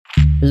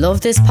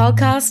Love this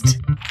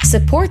podcast?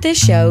 Support this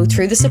show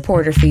through the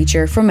supporter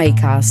feature from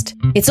Acast.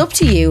 It's up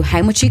to you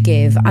how much you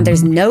give and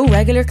there's no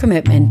regular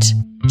commitment.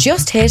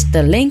 Just hit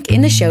the link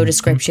in the show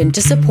description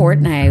to support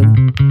now.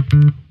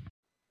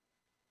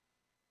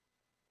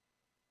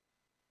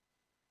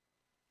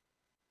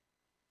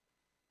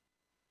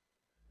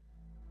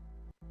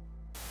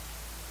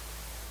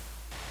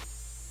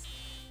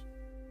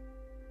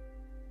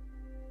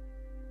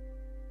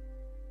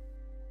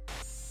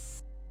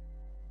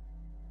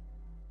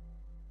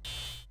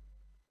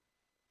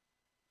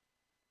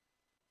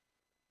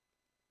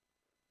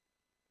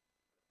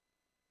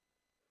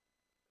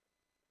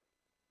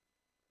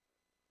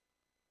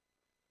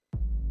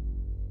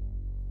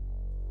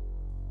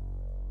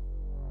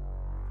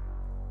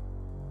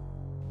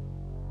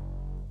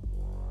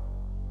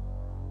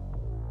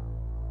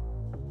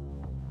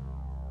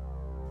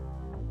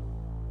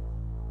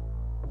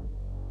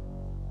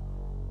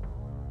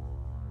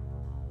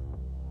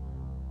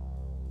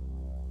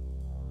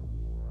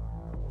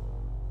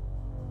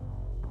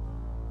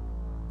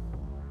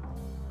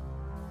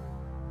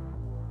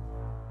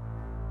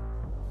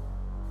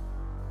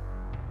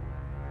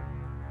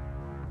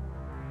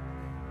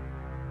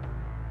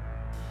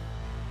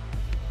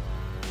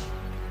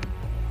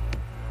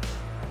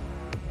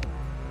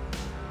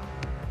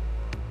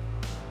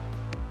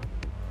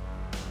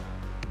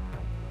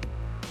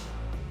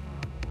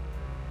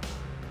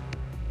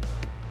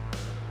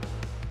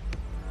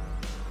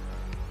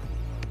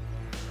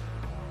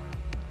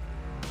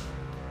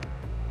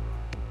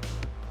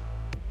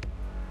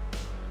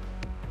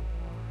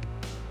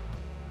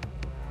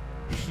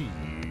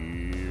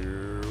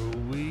 Here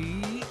we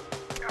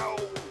go.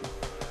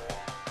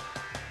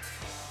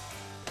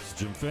 It's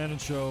Jim Fannin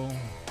Show.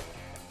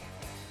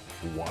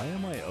 Why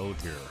am I out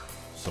here?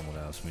 Someone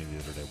asked me the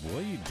other day, why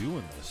are you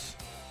doing this?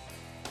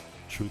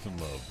 Truth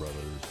and love, brothers.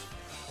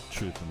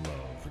 Truth and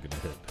love. We're going to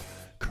hit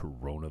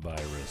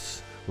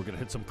coronavirus. We're going to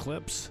hit some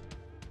clips.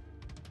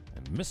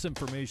 And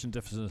misinformation,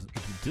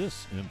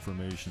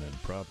 disinformation,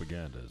 and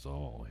propaganda is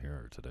all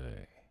here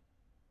today.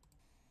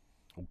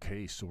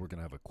 Okay, so we're going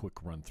to have a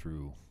quick run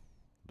through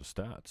the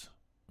stats.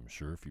 I'm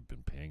sure if you've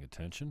been paying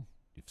attention,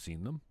 you've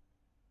seen them.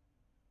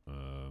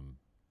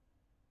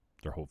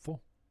 They're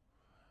hopeful.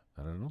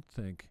 And I don't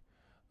think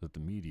that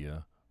the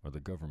media or the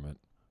government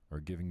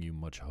are giving you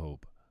much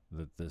hope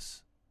that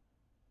this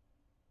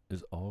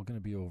is all going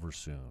to be over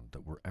soon,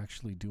 that we're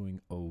actually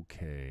doing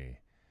okay,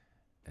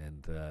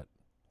 and that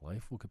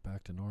life will get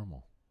back to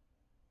normal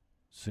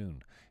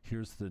soon.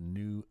 Here's the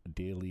new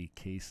daily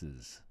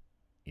cases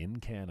in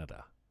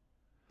Canada.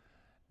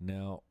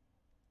 Now,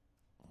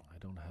 I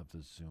don't have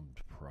this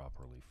zoomed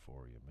properly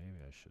for you. Maybe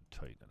I should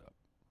tighten it up.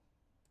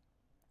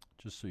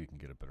 Just so you can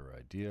get a better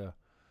idea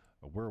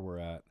of where we're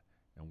at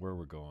and where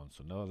we're going.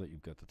 So now that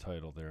you've got the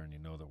title there and you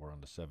know that we're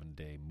on the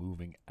 7-day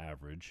moving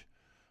average,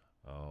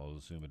 I'll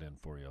zoom it in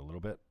for you a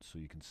little bit so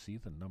you can see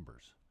the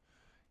numbers.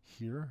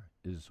 Here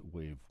is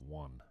wave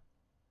 1.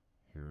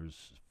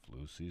 Here's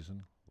flu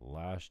season.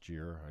 Last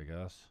year, I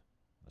guess,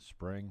 the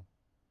spring.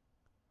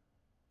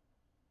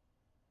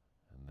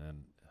 And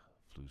then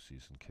flu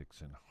season kicks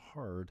in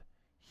hard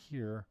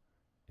here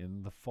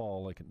in the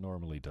fall like it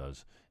normally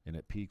does, and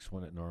it peaks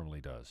when it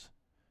normally does.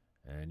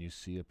 And you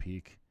see a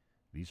peak.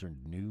 These are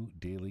new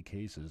daily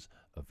cases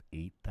of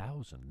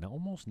 8,000, now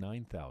almost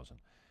 9,000.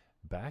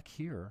 Back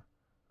here,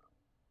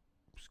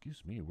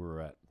 we're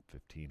at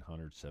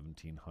 1,500,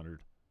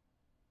 1,700.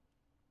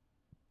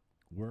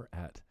 We're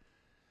at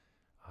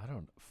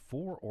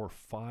 4 or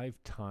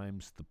 5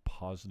 times the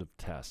positive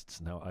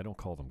tests. Now, I don't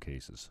call them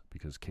cases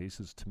because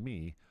cases to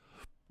me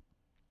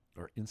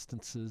are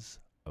instances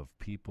of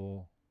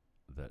people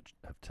that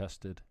have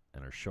tested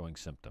and are showing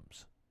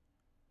symptoms.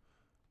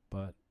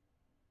 But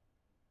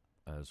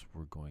as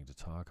we're going to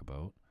talk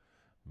about,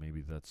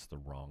 maybe that's the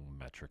wrong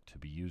metric to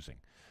be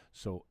using.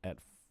 So at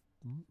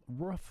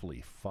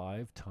roughly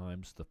 5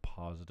 times the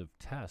positive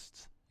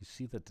tests, you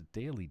see that the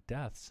daily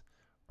deaths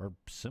are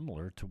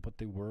similar to what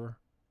they were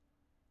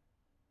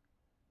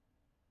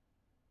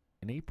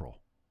in April,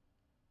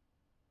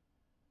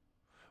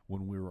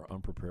 when we were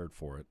unprepared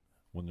for it,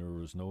 when there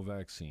was no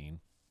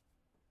vaccine.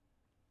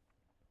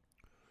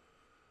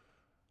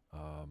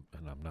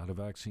 And I'm not a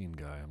vaccine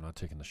guy. I'm not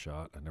taking the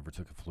shot. I never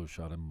took a flu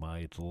shot in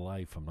my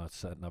life. I'm not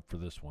setting up for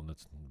this one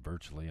that's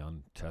virtually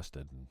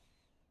untested. And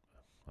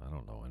I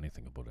don't know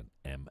anything about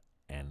an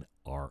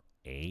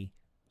mRNA,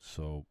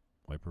 so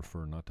I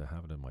prefer not to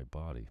have it in my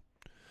body.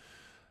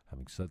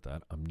 Having said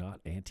that, I'm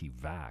not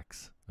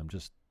anti-vax. I'm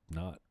just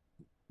not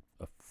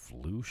a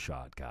flu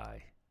shot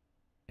guy.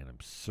 And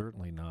I'm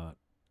certainly not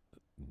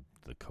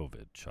the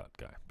COVID shot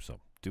guy. So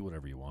do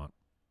whatever you want.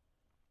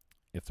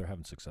 If they're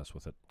having success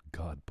with it,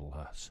 God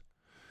bless.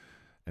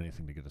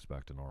 Anything to get us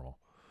back to normal.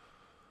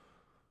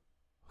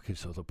 Okay,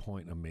 so the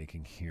point I'm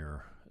making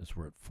here is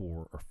we're at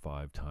 4 or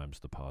 5 times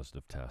the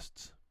positive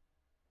tests.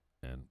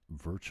 And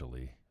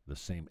virtually the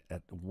same.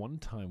 At one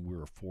time, we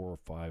were 4 or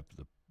 5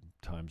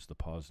 times the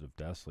positive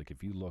deaths. Like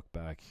if you look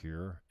back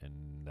here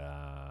in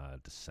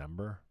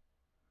December,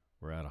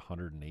 we're at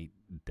 108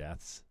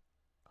 deaths,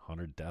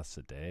 100 deaths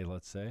a day,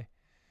 let's say.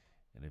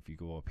 And if you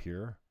go up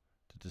here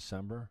to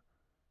December,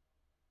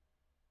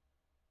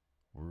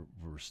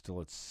 we're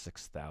still at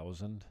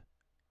 6,000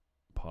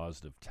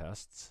 positive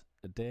tests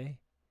a day.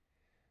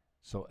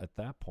 So at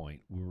that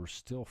point, we were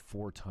still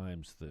 4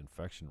 times the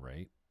infection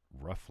rate,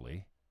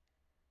 roughly,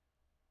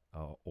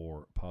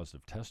 or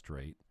positive test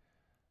rate,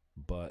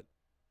 but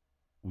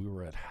we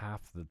were at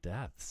half the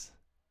deaths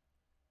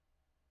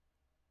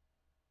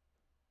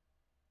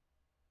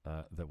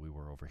that we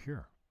were over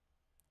here.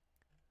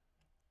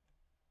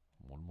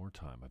 One more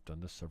time. I've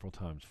done this several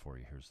times for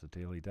you. Here's the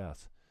daily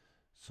deaths.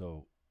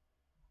 So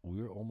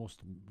we're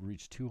almost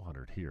reached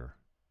 200 here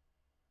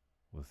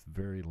with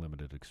very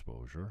limited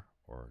exposure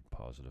or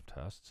positive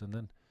tests. And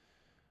then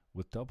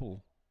with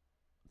double,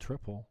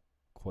 triple,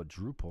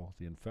 quadruple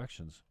the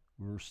infections,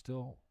 we were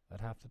still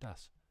at half the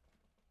deaths.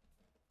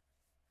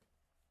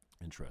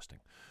 Interesting.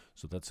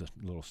 So that's a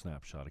little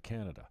snapshot of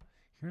Canada.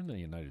 Here in the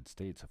United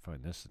States, I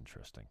find this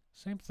interesting.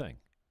 Same thing.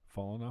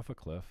 Falling off a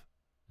cliff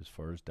as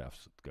far as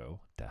deaths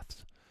go.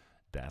 Deaths.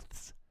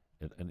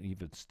 An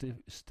even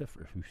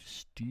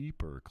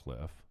steeper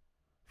cliff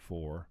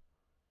for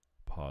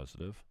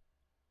positive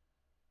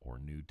or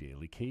new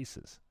daily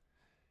cases.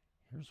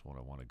 Here's what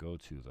I want to go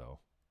to, though.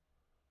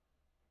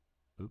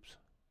 Oops.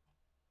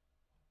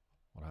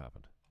 What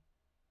happened?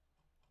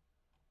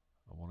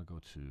 I want to go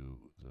to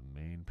the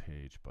main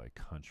page by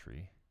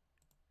country.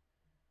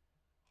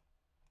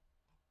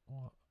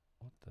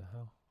 What the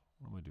hell?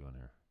 What am I doing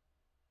here?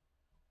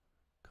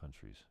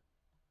 Countries.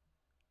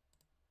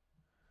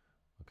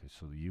 Okay,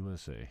 so the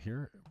USA.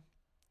 Here's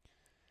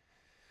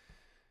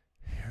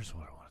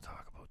what I want to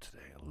talk about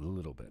today a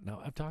little bit.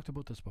 Now, I've talked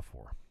about this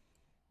before,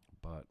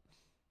 but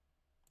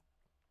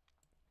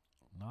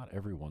not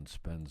everyone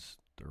spends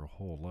their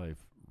whole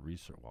life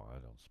research. Well, I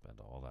don't spend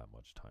all that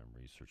much time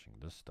researching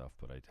this stuff,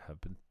 but I have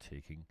been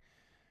taking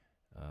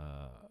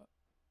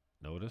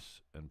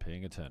notice and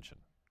paying attention.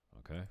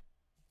 Okay?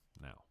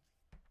 Now,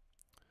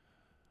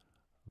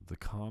 the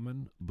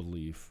common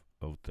belief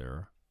out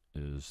there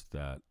is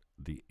that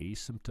the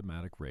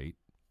asymptomatic rate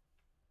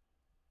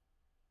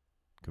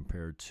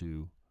compared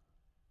to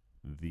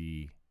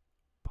the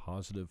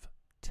positive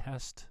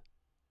test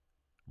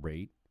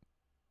rate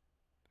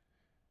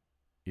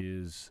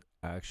is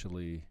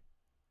actually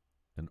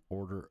an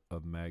order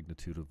of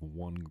magnitude of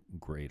 1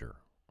 greater.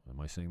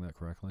 Am I saying that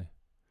correctly?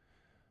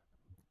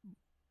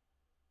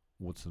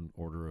 What's an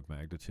order of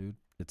magnitude?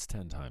 It's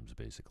 10 times,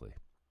 basically.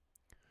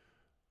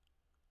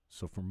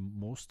 So for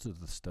most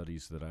of the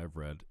studies that I've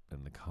read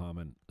and the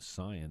common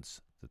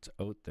science that's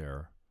out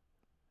there,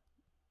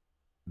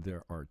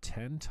 there are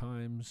 10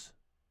 times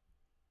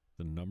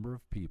the number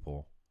of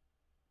people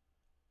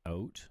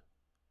out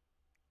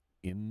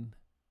in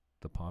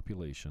the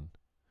population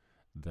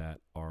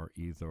that are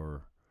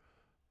either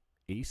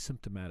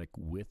asymptomatic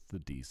with the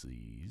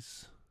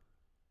disease,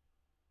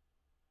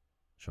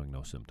 showing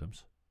no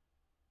symptoms,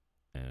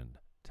 and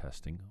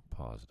testing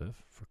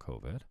positive for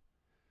COVID.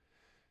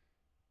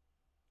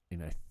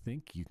 And I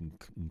think you can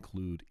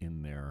include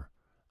in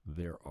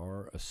there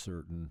are a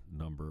certain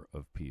number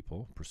of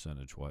people,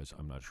 percentage-wise,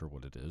 I'm not sure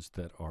what it is,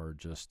 that are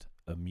just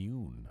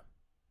immune,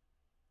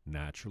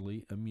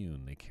 naturally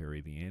immune. They carry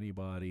the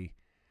antibody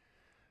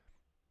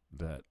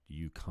that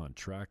you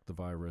contract the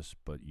virus,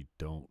 but you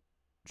don't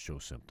show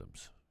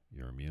symptoms.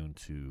 You're immune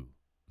to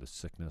the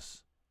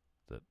sickness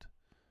that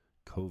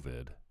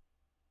COVID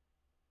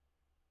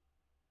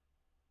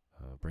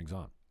brings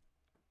on.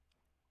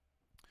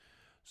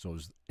 So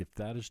if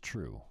that is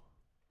true,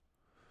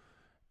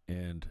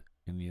 and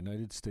in the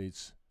United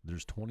States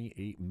there's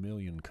 28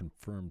 million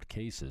confirmed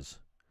cases,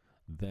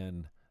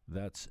 then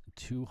that's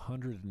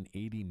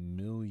 280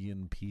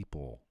 million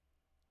people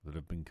that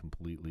have been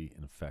completely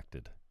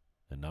infected,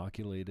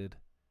 inoculated,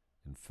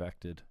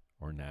 infected,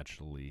 or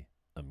naturally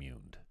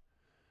immune.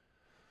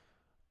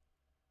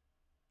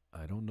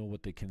 I don't know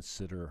what they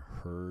consider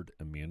herd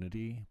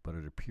immunity, but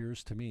it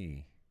appears to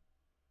me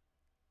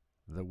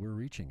that we're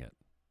reaching it.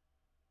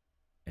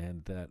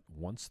 And that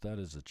once that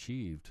is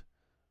achieved,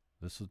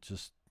 it's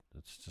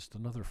just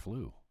another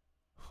flu.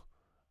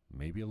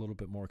 Maybe a little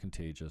bit more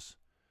contagious,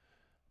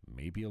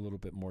 maybe a little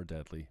bit more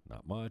deadly,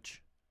 not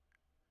much.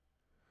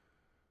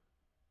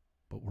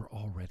 But we're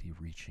already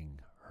reaching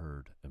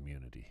herd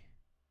immunity.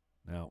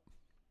 Now,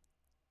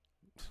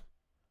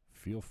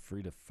 feel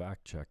free to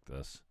fact check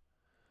this,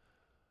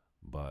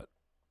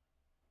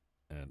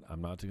 and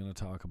I'm not going to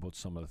talk about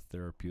some of the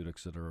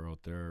therapeutics that are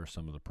out there,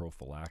 some of the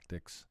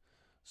prophylactics,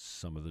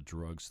 some of the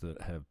drugs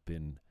that have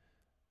been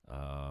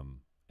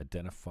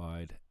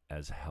identified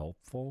as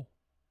helpful.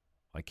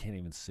 I can't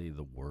even say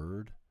the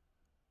word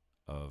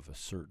of a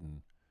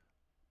certain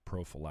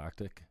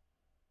prophylactic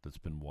that's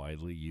been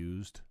widely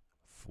used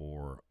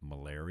for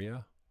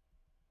malaria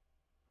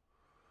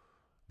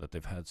that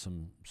they've had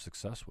some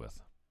success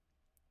with.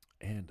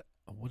 And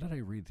what did I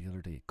read the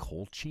other day?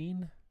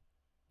 Colchicine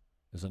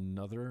is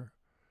another,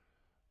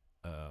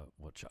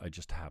 which I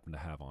just happen to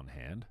have on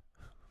hand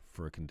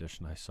for a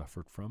condition I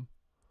suffered from.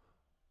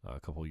 a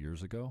couple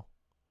years ago.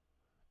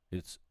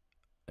 It's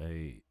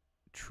a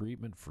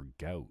treatment for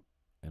gout.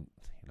 And,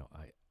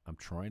 I'm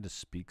trying to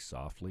speak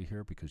softly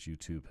here because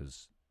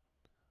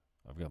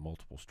I've got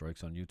multiple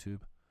strikes on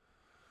YouTube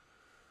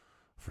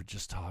for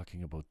just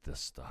talking about this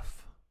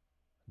stuff.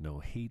 No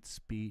hate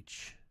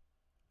speech,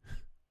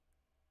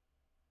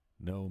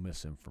 no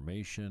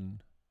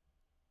misinformation.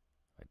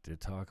 I did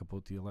talk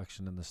about the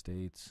election in the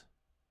States,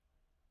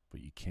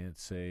 but you can't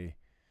say,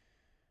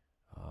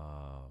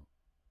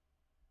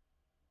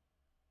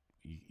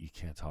 you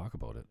can't talk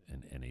about it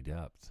in any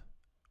depth,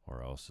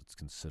 or else it's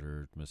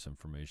considered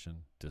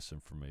misinformation,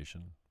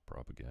 disinformation,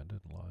 propaganda,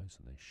 and lies,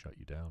 and they shut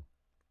you down.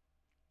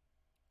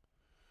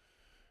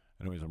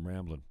 Anyways, I'm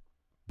rambling,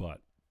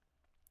 but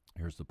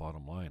here's the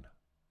bottom line.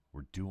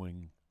 We're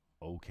doing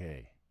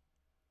okay.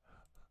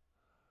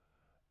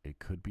 It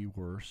could be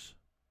worse.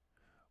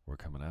 We're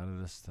coming out of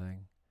this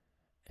thing,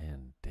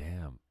 and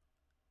damn,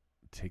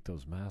 take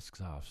those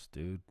masks off,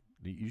 dude.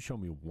 You show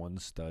me one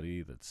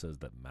study that says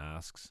that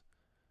masks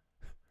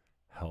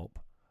help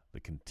the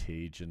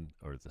contagion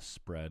or the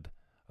spread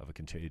of a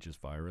contagious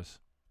virus.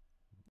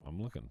 I'm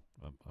willing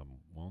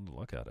to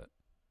look at it.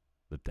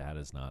 The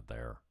data's not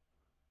there.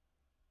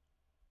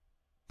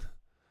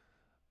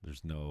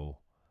 There's no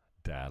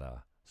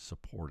data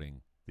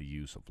supporting the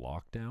use of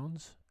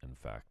lockdowns. In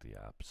fact, the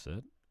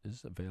opposite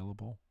is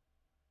available.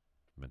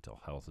 Mental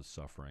health is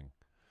suffering.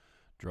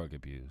 Drug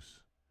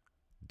abuse,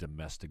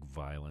 domestic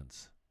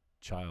violence,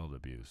 child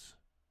abuse,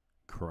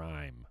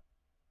 crime,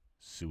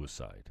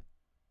 suicide.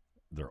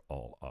 They're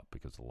all up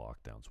because of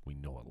lockdowns. We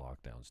know what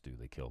lockdowns do.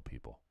 They kill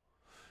people.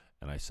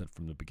 And I said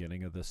from the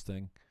beginning of this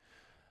thing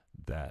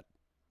that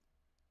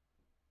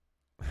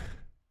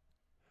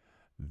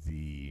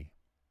the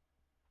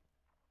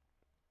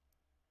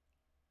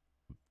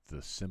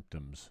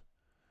symptoms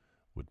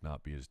would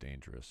not be as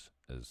dangerous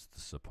as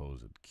the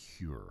supposed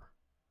cure.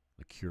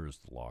 The cure is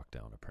the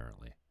lockdown,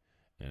 apparently.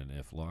 And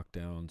if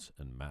lockdowns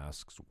and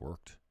masks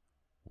worked,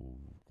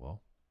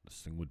 well,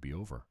 this thing would be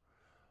over.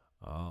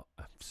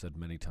 I've said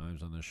many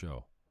times on this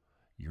show,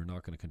 you're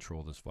not going to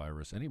control this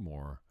virus any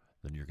more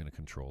than you're going to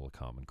control a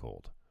common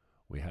cold.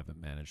 We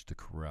haven't managed to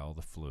corral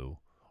the flu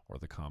or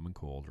the common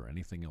cold or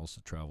anything else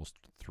that travels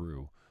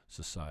through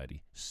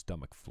society.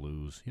 Stomach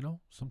flus,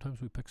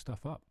 sometimes we pick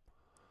stuff up.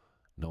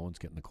 No one's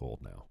getting the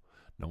cold now.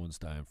 No one's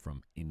dying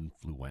from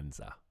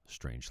influenza,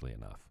 strangely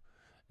enough.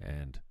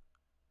 And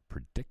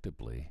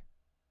predictably,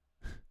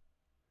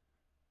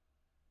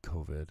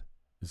 COVID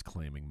is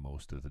claiming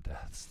most of the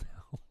deaths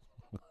now.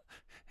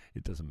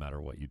 It doesn't matter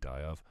what you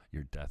die of.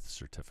 Your death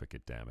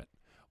certificate, damn it,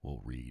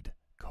 will read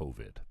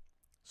COVID.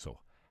 So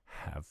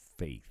have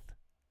faith.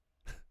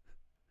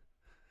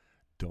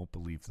 Don't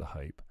believe the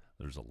hype.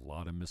 There's a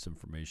lot of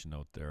misinformation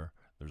out there.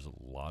 There's a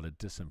lot of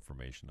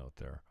disinformation out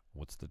there.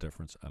 What's the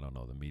difference? I don't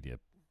know. The media,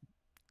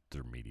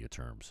 they're media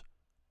terms.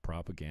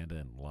 Propaganda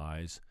and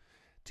lies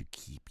to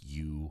keep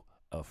you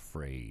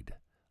afraid.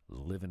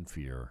 Live in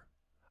fear.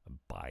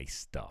 Buy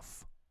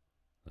stuff.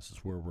 This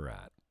is where we're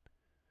at.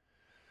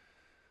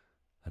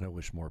 And I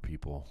wish more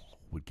people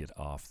would get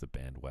off the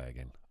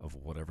bandwagon of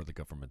whatever the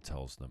government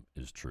tells them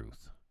is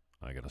truth.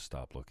 I got to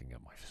stop looking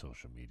at my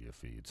social media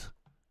feeds.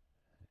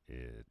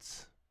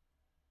 It's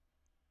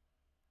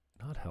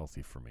not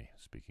healthy for me.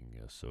 Speaking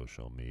of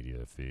social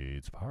media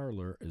feeds,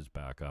 Parler is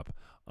back up.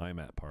 I'm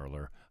at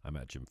Parler. I'm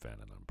at Jim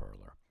Fannin on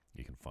Parler.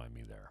 You can find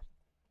me there.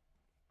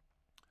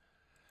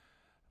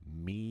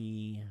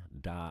 Me.we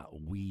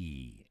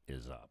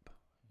is up.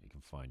 You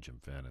can find Jim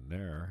Fannin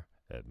there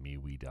at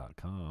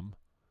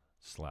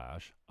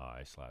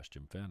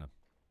mewe.com/I/Jim Fannin.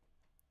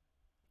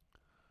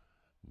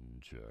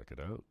 Check it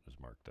out, as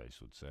Mark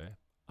Dice would say.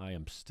 I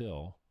am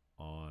still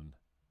on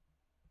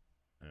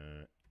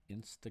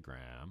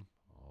Instagram,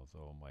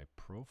 although my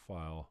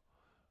profile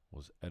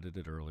was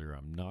edited earlier.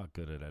 I'm not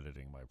good at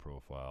editing my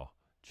profile,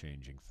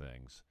 changing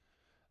things.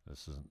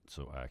 This isn't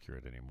so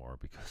accurate anymore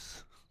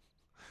because,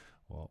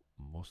 well,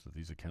 most of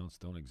these accounts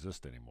don't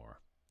exist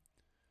anymore.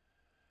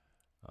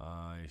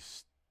 I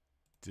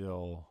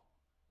still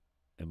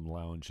am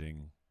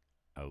lounging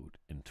out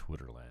in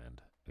Twitterland,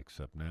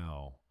 except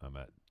now I'm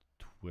at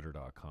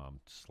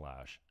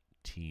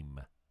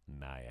twitter.com/Team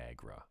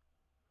Niagara.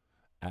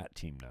 At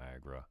Team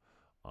Niagara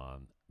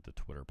on the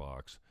Twitter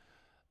box.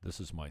 This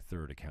is my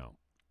third account.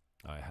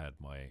 I had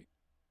my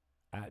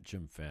at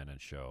Jim Fannin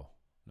show.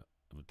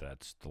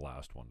 That's the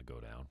last one to go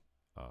down.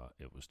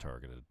 It was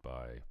targeted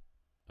by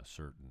a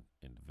certain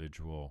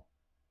individual.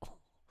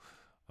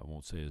 I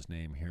won't say his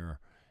name here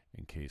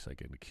in case I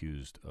get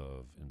accused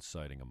of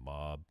inciting a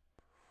mob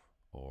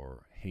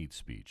or hate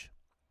speech.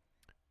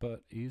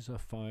 But he's a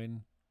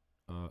fine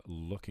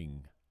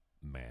looking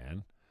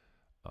man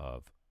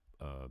of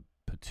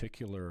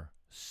particular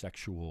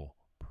sexual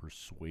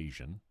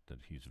persuasion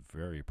that he's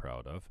very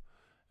proud of.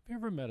 Have you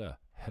ever met a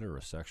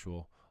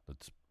heterosexual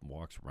that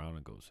walks around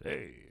and goes,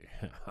 "Hey,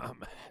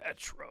 I'm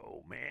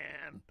hetero,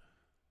 man"?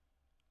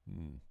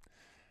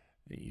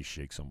 You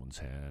shake someone's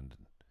hand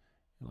and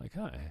you're like,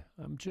 "Hi,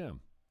 I'm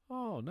Jim.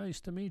 Oh,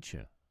 nice to meet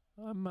you.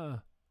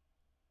 I'm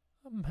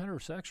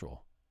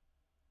heterosexual."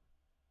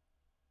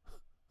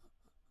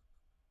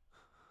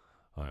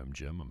 Hi, I'm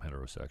Jim. I'm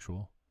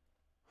heterosexual.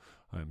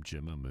 Hi, I'm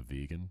Jim. I'm a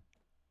vegan.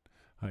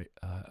 Hi,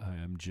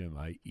 I'm Jim.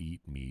 I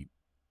eat meat.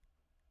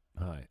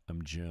 Hi,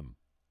 I'm Jim.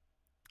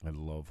 I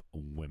love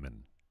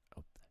women.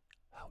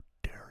 How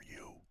dare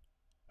you?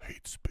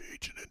 Hate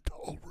speech and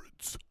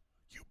intolerance.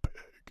 You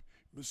pig.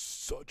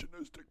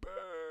 Misogynistic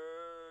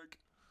pig.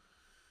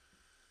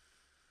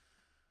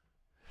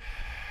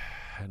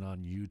 And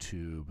on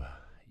YouTube,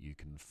 you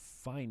can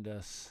find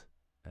us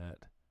at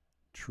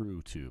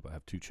TrueTube. I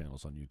have 2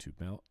 channels on YouTube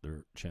now.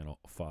 They're channel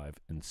 5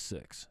 and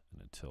 6.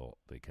 And until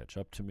they catch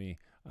up to me,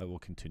 I will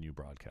continue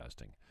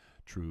broadcasting.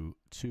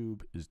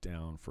 TrueTube is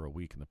down for a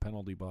week in the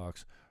penalty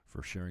box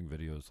for sharing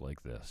videos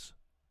like this.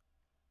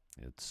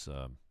 It's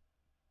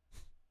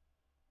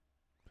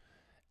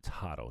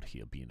hot out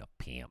here being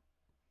a pimp.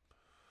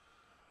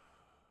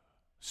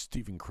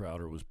 Steven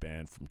Crowder was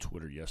banned from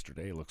Twitter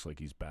yesterday. Looks like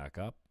he's back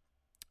up.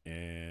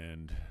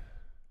 And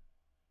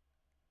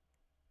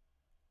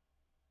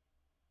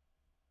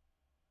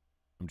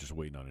I'm just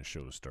waiting on his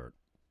show to start.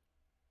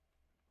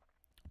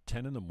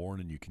 10 in the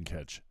morning, you can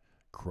catch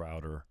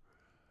Crowder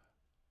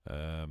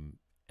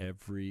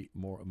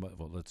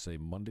let's say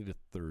Monday to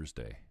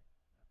Thursday.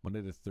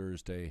 Monday to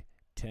Thursday,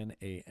 10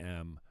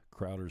 a.m.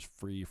 Crowder's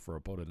free for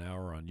about an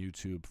hour on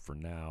YouTube for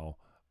now.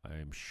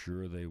 I'm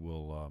sure they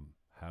will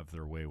have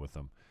their way with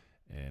him,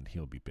 and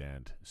he'll be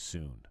banned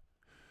soon.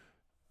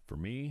 For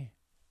me,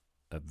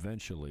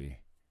 eventually,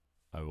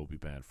 I will be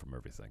banned from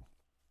everything.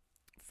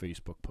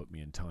 Facebook put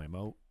me in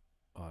timeout.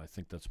 I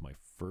think that's my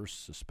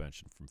first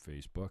suspension from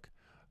Facebook.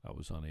 I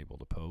was unable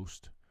to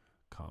post,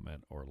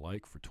 comment, or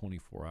like for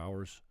 24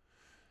 hours.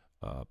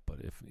 But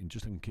if,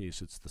 just in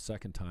case it's the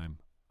second time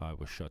I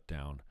was shut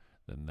down,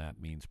 then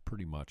that means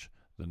pretty much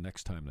the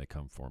next time they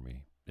come for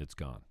me, it's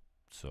gone.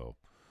 So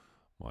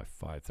my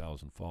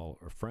 5,000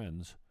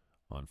 friends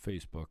on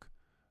Facebook,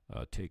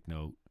 take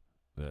note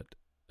that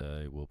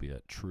I will be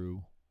at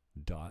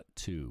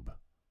true.tube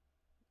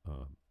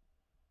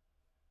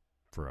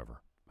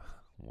forever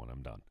when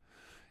I'm done.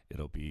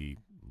 It'll be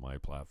my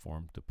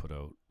platform to put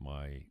out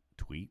my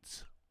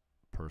tweets,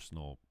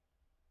 personal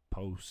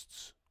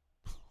posts.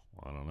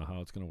 I don't know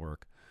how it's going to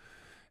work.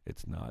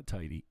 It's not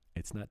tidy.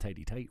 It's not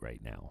tight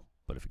right now.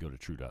 But if you go to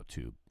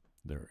true.tube,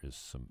 there is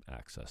some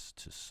access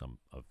to some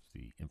of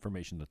the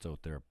information that's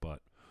out there.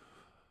 But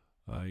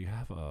I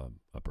have a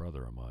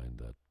brother of mine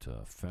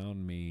that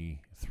found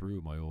me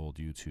through my old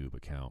YouTube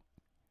account.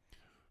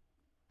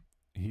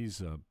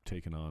 He's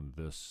taken on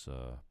this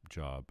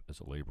job as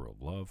a labor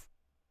of love.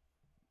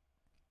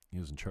 He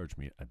doesn't charge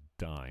me a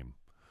dime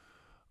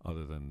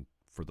other than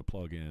for the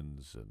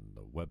plugins and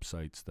the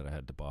websites that I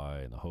had to buy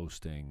and the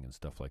hosting and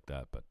stuff like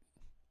that. But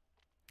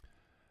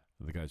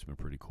the guy's been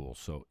pretty cool.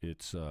 So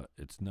it's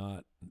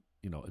not,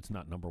 it's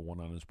not number one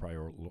on his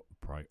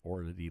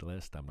priority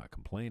list. I'm not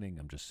complaining.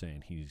 I'm just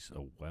saying he's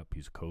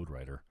a code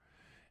writer,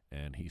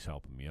 and he's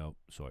helping me out.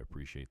 So I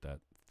appreciate that.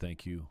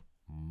 Thank you,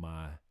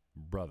 my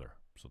brother.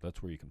 So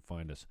that's where you can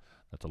find us.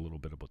 That's a little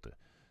bit about the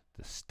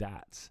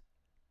stats.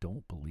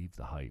 Don't believe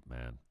the hype,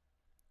 man.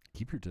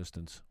 Keep your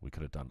distance. We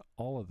could have done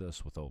all of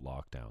this without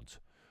lockdowns.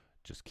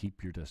 Just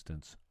keep your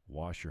distance,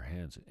 wash your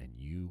hands, and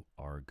you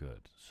are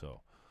good.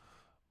 So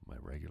my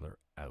regular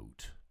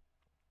out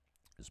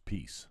is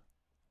peace,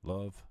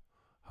 love,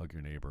 hug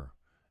your neighbor,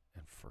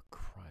 and for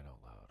crying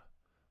out loud,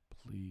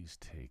 please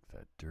take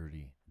that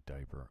dirty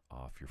diaper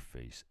off your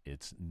face.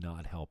 It's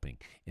not helping.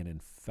 And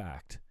in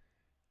fact,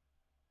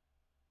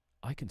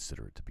 I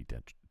consider it to be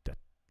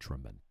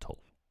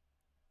detrimental.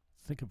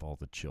 Think of all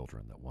the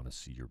children that want to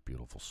see your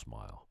beautiful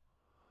smile.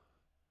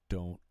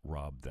 Don't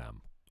rob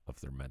them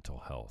of their mental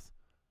health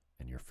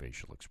and your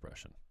facial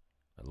expression.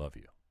 I love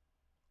you.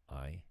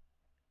 I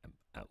am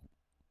out.